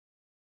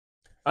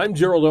I'm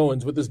Gerald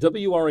Owens with this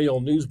WRAL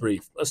news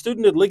brief. A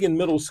student at Ligon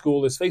Middle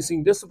School is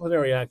facing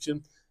disciplinary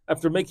action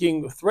after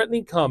making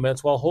threatening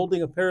comments while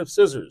holding a pair of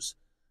scissors.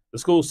 The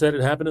school said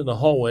it happened in the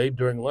hallway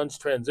during lunch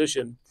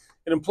transition.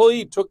 An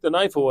employee took the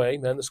knife away,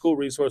 and the school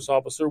resource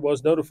officer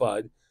was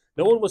notified.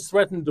 No one was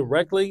threatened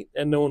directly,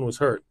 and no one was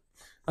hurt.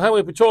 The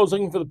Highway Patrol is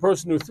looking for the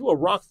person who threw a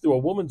rock through a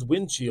woman's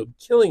windshield,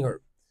 killing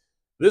her.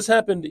 This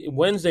happened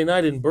Wednesday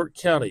night in Burke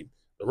County.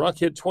 The rock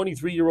hit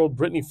 23-year-old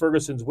Brittany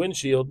Ferguson's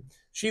windshield.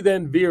 She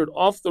then veered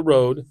off the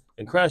road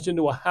and crashed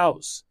into a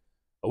house.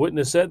 A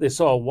witness said they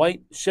saw a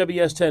white Chevy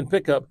S10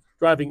 pickup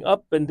driving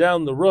up and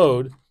down the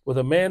road with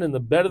a man in the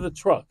bed of the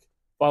truck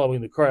following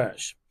the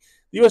crash.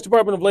 The U.S.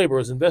 Department of Labor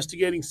is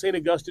investigating St.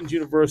 Augustine's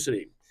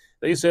University.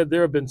 They said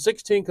there have been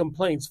 16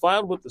 complaints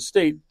filed with the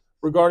state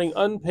regarding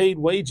unpaid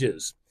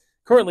wages.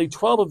 Currently,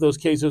 12 of those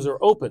cases are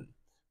open.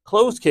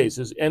 Closed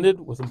cases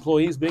ended with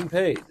employees being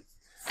paid.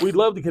 We'd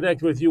love to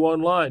connect with you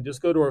online.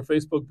 Just go to our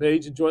Facebook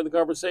page and join the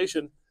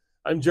conversation.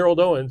 I'm Gerald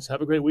Owens.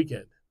 Have a great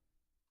weekend.